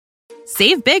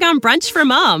Save big on brunch for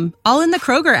mom, all in the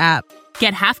Kroger app.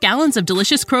 Get half gallons of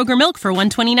delicious Kroger milk for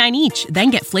 $1.29 each.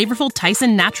 Then get flavorful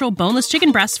Tyson natural boneless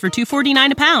chicken breasts for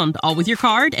 $2.49 a pound, all with your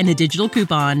card and a digital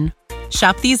coupon.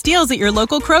 Shop these deals at your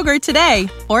local Kroger today,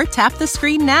 or tap the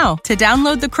screen now to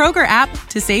download the Kroger app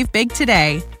to save big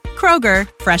today. Kroger,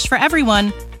 fresh for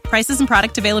everyone. Prices and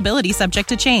product availability subject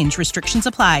to change. Restrictions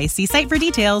apply. See site for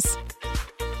details.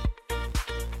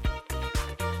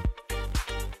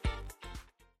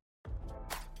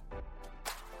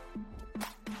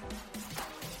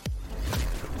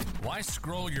 Why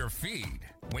scroll your feed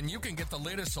when you can get the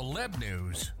latest celeb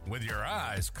news with your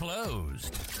eyes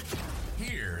closed?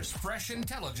 Here's fresh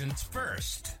intelligence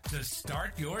first to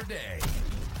start your day.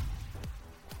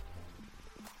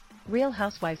 Real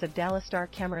Housewives of Dallas star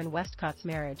Kameron Westcott's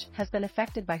marriage has been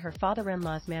affected by her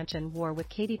father-in-law's mansion war with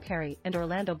Katy Perry and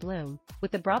Orlando Bloom,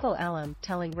 with the Bravo alum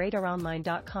telling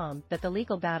RHOD that the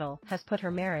legal battle has put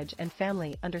her marriage and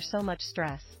family under so much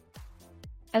stress.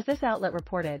 As this outlet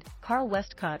reported, Carl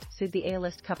Westcott sued the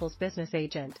A-list couple's business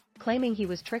agent, claiming he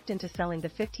was tricked into selling the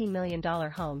 $15 million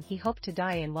home he hoped to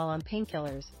die in while on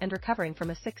painkillers and recovering from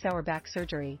a 6-hour back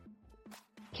surgery.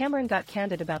 Kameron got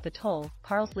candid about the toll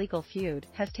Carl's legal feud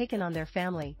has taken on their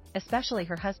family, especially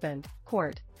her husband,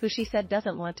 Court, who she said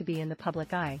doesn't want to be in the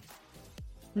public eye.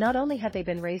 Not only had they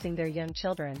been raising their young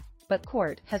children, but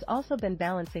Court has also been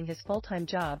balancing his full-time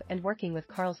job and working with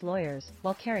Carl's lawyers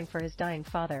while caring for his dying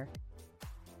father.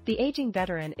 The aging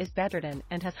veteran is bedridden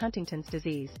and has Huntington's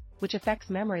disease, which affects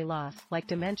memory loss like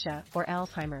dementia or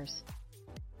Alzheimer's.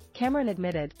 Kameron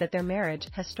admitted that their marriage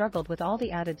has struggled with all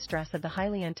the added stress of the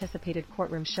highly anticipated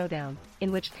courtroom showdown,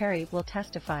 in which Perry will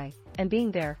testify, and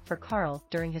being there for Carl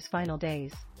during his final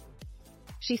days.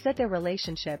 She said their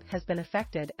relationship has been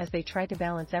affected as they try to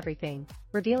balance everything,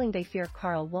 revealing they fear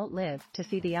Carl won't live to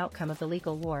see the outcome of the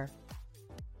legal war.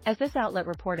 As this outlet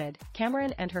reported,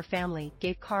 Kameron and her family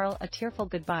gave Carl a tearful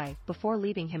goodbye before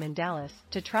leaving him in Dallas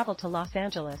to travel to Los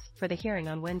Angeles for the hearing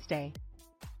on Wednesday.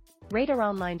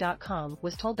 RadarOnline.com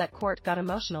was told that Court got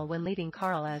emotional when leaving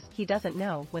Carl as he doesn't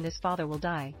know when his father will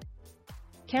die.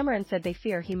 Kameron said they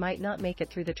fear he might not make it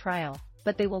through the trial,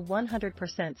 but they will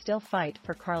 100% still fight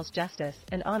for Carl's justice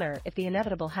and honor if the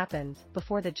inevitable happens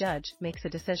before the judge makes a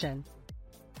decision.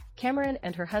 Kameron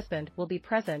and her husband will be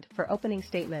present for opening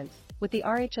statements, with the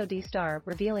RHOD star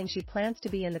revealing she plans to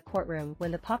be in the courtroom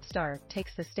when the pop star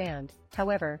takes the stand.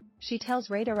 However, she tells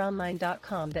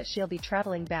RadarOnline.com that she'll be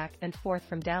traveling back and forth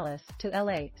from Dallas to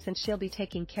LA since she'll be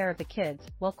taking care of the kids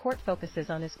while Court focuses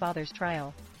on his father's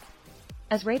trial.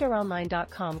 As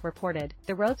RadarOnline.com reported,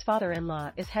 the RHOD's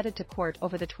father-in-law is headed to court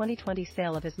over the 2020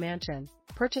 sale of his mansion,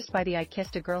 purchased by the I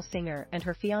Kissed a Girl singer and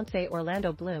her fiancé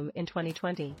Orlando Bloom in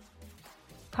 2020.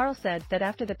 Carl said that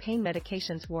after the pain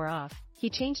medications wore off, he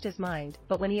changed his mind,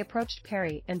 but when he approached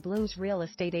Perry and Bloom's real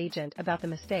estate agent about the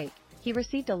mistake, he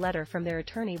received a letter from their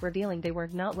attorney revealing they were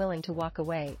not willing to walk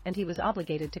away and he was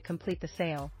obligated to complete the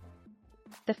sale.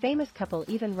 The famous couple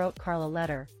even wrote Carl a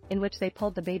letter, in which they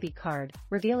pulled the baby card,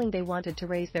 revealing they wanted to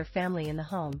raise their family in the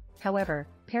home. However,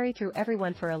 Perry threw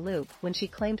everyone for a loop when she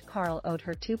claimed Carl owed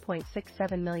her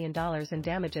 $2.67 million in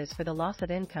damages for the loss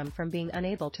of income from being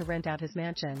unable to rent out his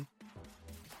mansion.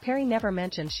 Perry never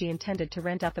mentioned she intended to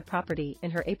rent out the property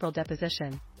in her April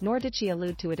deposition, nor did she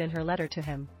allude to it in her letter to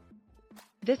him.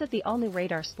 Visit the all-new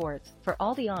Radar Sports for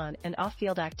all the on- and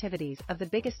off-field activities of the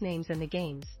biggest names in the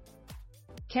games.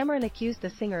 Kameron accused the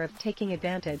singer of taking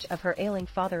advantage of her ailing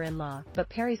father-in-law, but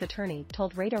Perry's attorney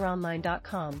told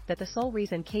RadarOnline.com that the sole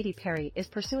reason Katy Perry is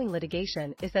pursuing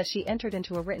litigation is that she entered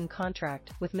into a written contract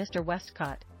with Mr.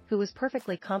 Westcott, who was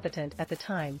perfectly competent at the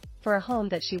time, for a home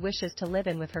that she wishes to live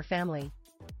in with her family.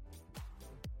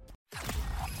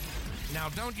 Now,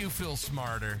 don't you feel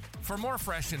smarter? For more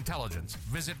fresh intelligence,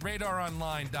 visit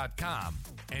RadarOnline.com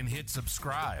and hit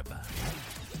subscribe.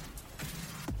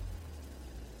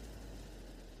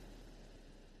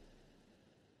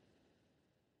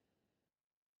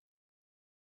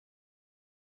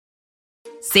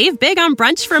 Save big on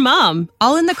brunch for mom,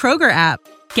 all in the Kroger app.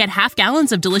 Get half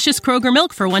gallons of delicious Kroger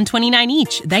milk for $1.29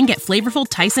 each. Then get flavorful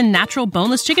Tyson natural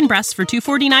boneless chicken breasts for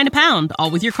 $2.49 a pound,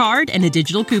 all with your card and a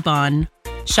digital coupon.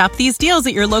 Shop these deals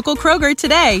at your local Kroger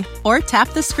today, or tap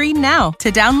the screen now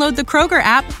to download the Kroger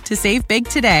app to save big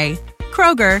today.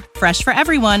 Kroger, fresh for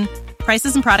everyone.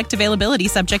 Prices and product availability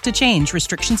subject to change.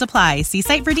 Restrictions apply. See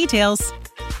site for details.